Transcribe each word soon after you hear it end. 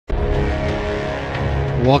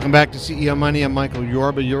Welcome back to CEO Money. I'm Michael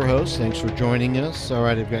Yorba, your host. Thanks for joining us. All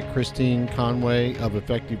right, I've got Kristine Conway of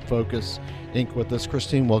Effective Focus Inc. with us.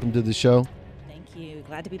 Kristine, welcome to the show. Thank you.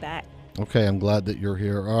 Glad to be back. Okay, I'm glad that you're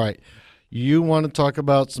here. All right, you want to talk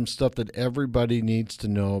about some stuff that everybody needs to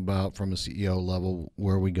know about from a CEO level.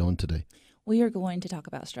 Where are we going today? We are going to talk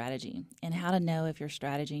about strategy and how to know if your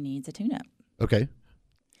strategy needs a tune-up. Okay.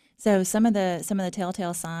 So some of the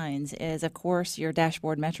telltale signs is, of course, your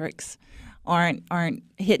dashboard metrics aren't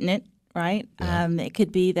hitting it, right? Yeah. It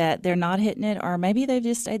could be that they're not hitting it, or maybe they've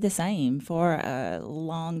just stayed the same for a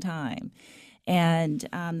long time. And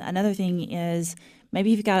another thing is maybe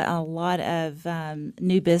you've got a lot of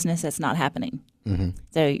new business that's not happening. Mm-hmm.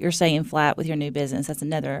 So you're staying flat with your new business. That's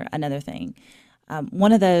another thing.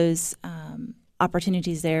 One of those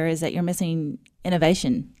opportunities there is that you're missing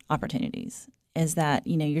innovation opportunities. Is that,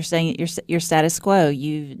 you're saying you're status quo.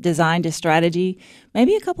 You've designed a strategy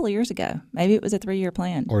maybe a couple of years ago. Maybe it was a 3-year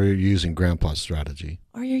plan. Or you're using grandpa's strategy.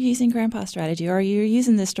 Or you're using grandpa's strategy. Or you're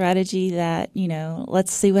using the strategy that,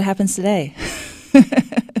 let's see what happens today.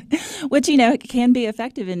 Which, can be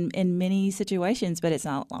effective in many situations, but it's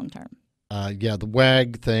not long term. Yeah, the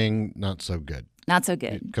WAG thing, not so good. Not so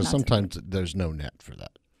good. Because sometimes there's no net for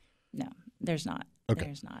that. No, there's not. Okay.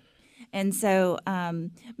 There's not. And so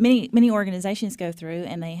many organizations go through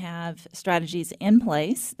and they have strategies in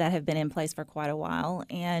place that have been in place for quite a while,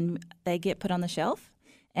 and they get put on the shelf,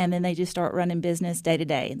 and then they just start running business day to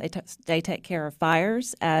day. They take care of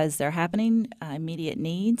fires as they're happening, immediate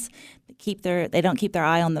needs. They don't keep their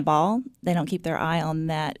eye on the ball. They don't keep their eye on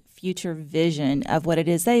that future vision of what it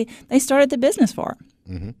is they started the business for.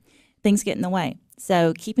 Mm-hmm. Things get in the way.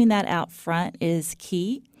 So keeping that out front is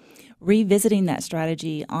key. Revisiting that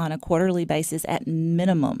strategy on a quarterly basis at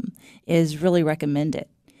minimum is really recommended.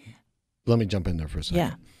 Let me jump in there for a second.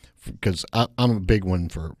 Yeah. Because I'm a big one,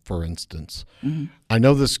 for instance. Mm-hmm. I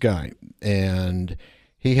know this guy, and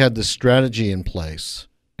he had this strategy in place,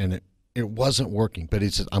 and it wasn't working. But he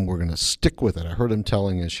said, we're going to stick with it. I heard him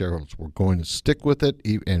telling his shareholders, we're going to stick with it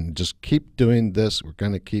and just keep doing this. We're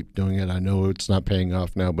going to keep doing it. I know it's not paying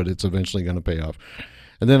off now, but it's eventually going to pay off.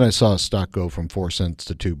 And then I saw a stock go from 4 cents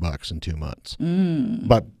to $2 in 2 months. Mm.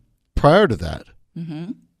 But prior to that,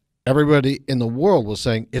 Mm-hmm. everybody in the world was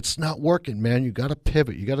saying, it's not working, man. You got to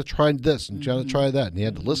pivot. You got to try this and you got to try that. And he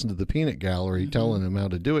had to listen to the peanut gallery telling him how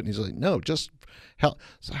to do it. And he's like, no, just help.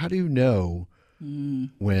 So how do you know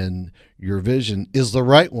when your vision is the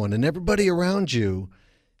right one and everybody around you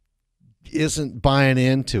isn't buying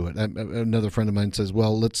into it? Another friend of mine says,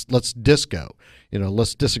 well, let's disco.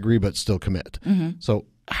 Let's disagree but still commit. Mm-hmm. So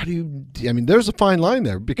how do there's a fine line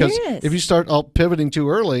there, because if you start pivoting too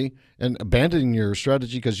early and abandoning your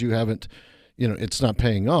strategy because you haven't, it's not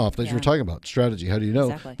paying off, as you were talking about strategy, how do you know?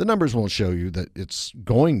 Exactly. The numbers won't show you that it's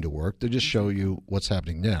going to work. They just show you what's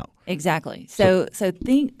happening now. Exactly. So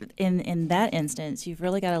think in that instance, you've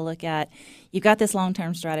really got to look at, you've got this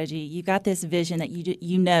long-term strategy, you've got this vision that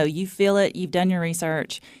you feel it, you've done your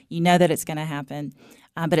research, you know that it's going to happen.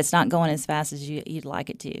 But it's not going as fast as you'd like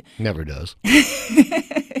it to. Never does.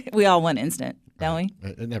 We all want instant, don't we?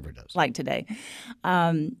 It never does. Like today.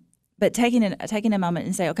 But taking a moment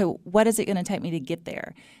and say, okay, what is it going to take me to get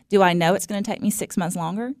there? Do I know it's going to take me 6 months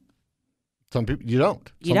longer? Some people, you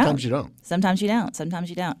don't. Sometimes you don't. Sometimes you don't. Sometimes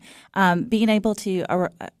you don't. Being able to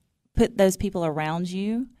put those people around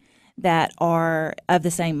you that are of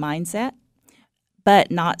the same mindset,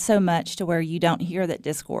 but not so much to where you don't hear that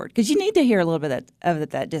discord, because you need to hear a little bit of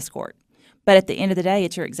that discord. But at the end of the day,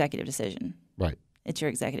 it's your executive decision. Right. It's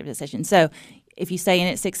your executive decision. So if you stay in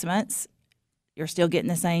it 6 months, you're still getting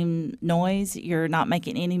the same noise, you're not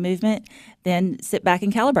making any movement, then sit back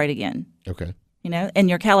and calibrate again. Okay. And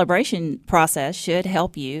your calibration process should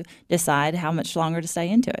help you decide how much longer to stay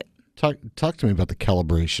into it. Talk to me about the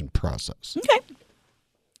calibration process. Okay.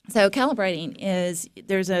 So calibrating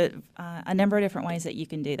there's a number of different ways that you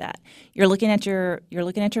can do that. You're looking at your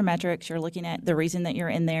metrics. You're looking at the reason that you're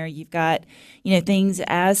in there. You've got things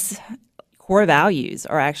as core values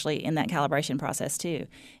are actually in that calibration process too.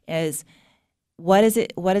 Is is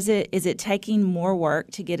it taking more work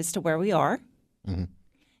to get us to where we are? Mm-hmm.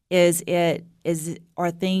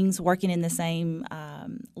 Are things working in the same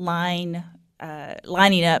lining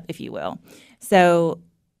up, if you will? So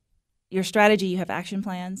your strategy, you have action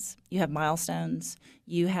plans, you have milestones,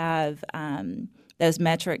 you have those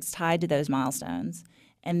metrics tied to those milestones.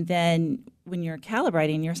 And then when you're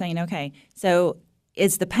calibrating, you're saying, okay, so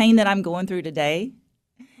is the pain that I'm going through today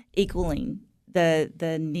equaling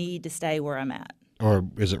the need to stay where I'm at? Or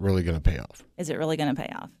is it really going to pay off? Is it really going to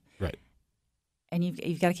pay off? Right. And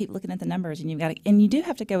you've got to keep looking at the numbers, and you do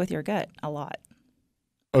have to go with your gut a lot.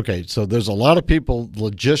 Okay, so there's a lot of people,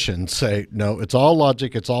 logicians, say, no, it's all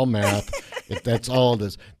logic, it's all math, that's all it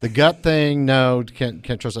is. The gut thing, no, can't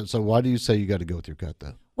trust that. So why do you say you got to go with your gut,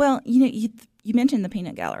 though? Well, you mentioned the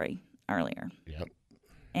peanut gallery earlier. Yep.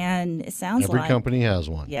 And it sounds Every like company has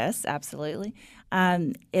one. Yes, absolutely.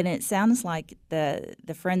 And it sounds like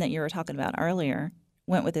the friend that you were talking about earlier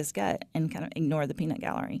went with his gut and kind of ignored the peanut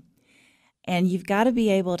gallery. And you've got to be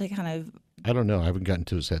able to kind of I don't know. I haven't gotten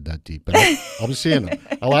to his head that deep, but I'll be seeing him.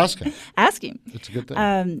 I'll ask him. Ask him. It's a good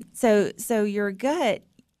thing. So your gut.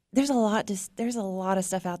 There's a lot of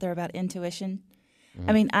stuff out there about intuition. Mm-hmm.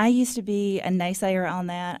 I mean, I used to be a naysayer on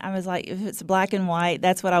that. I was like, if it's black and white,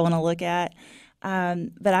 that's what I want to look at.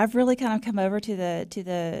 But I've really kind of come over to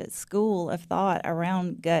the school of thought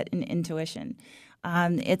around gut and intuition.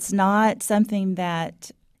 It's not something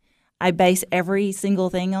that I base every single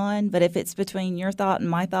thing on, but if it's between your thought and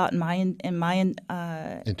my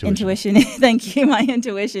intuition, thank you, my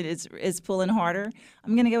intuition is pulling harder,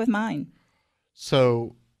 I'm going to go with mine.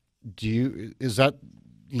 So, is that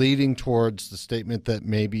leading towards the statement that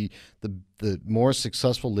maybe the more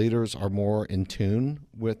successful leaders are more in tune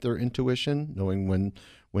with their intuition, knowing when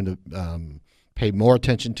to pay more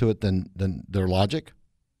attention to it than their logic?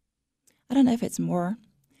 I don't know if it's more.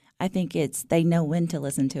 I think it's they know when to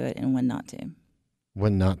listen to it and when not to.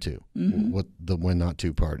 When not to. Mm-hmm. What the when not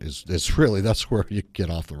to part is really, that's where you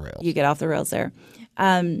get off the rails. You get off the rails there.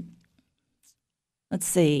 Let's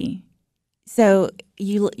see. So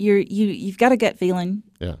you've got a gut feeling.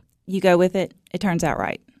 Yeah. You go with it. It turns out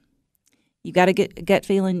right. You got a gut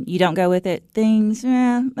feeling. You don't go with it. Things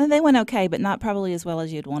they went okay, but not probably as well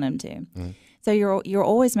as you'd want them to. Mm-hmm. So you're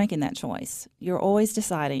always making that choice. You're always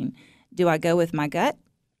deciding: do I go with my gut?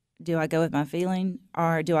 Do I go with my feeling,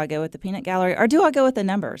 or do I go with the peanut gallery, or do I go with the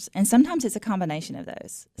numbers? And sometimes it's a combination of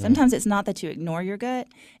those. Sometimes it's not that you ignore your gut;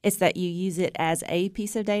 it's that you use it as a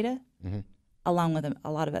piece of data, along with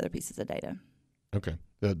a lot of other pieces of data. Okay.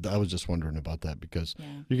 I was just wondering about that because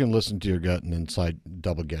you can listen to your gut and inside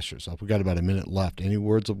double guess yourself. We got about a minute left. Any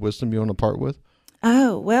words of wisdom you want to part with?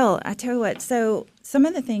 Oh, well, I tell you what. So some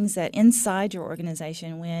of the things that inside your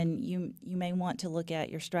organization, when you may want to look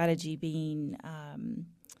at your strategy being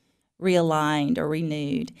realigned or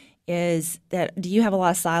renewed, is that do you have a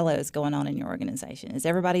lot of silos going on in your organization? Is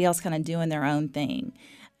everybody else kind of doing their own thing?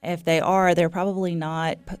 If they are, they're probably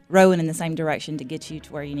not rowing in the same direction to get you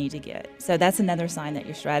to where you need to get. So that's another sign that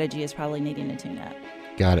your strategy is probably needing to tune up.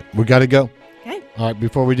 Got it. We got to go. Okay. All right.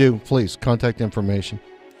 Before we do, please, contact information.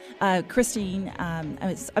 Kristine,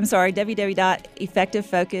 I'm sorry,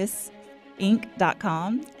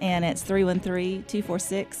 www.effectivefocusinc.com, and it's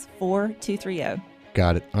 313-246-4230.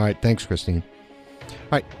 Got it. All right. Thanks, Kristine. All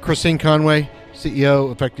right. Kristine Conway,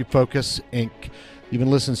 CEO, Effective Focus, Inc. You've been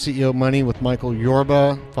listening to CEO Money with Michael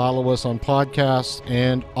Yorba. Follow us on podcasts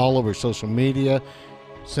and all over social media.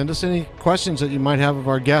 Send us any questions that you might have of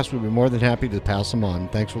our guests. We'd be more than happy to pass them on.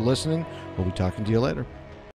 Thanks for listening. We'll be talking to you later.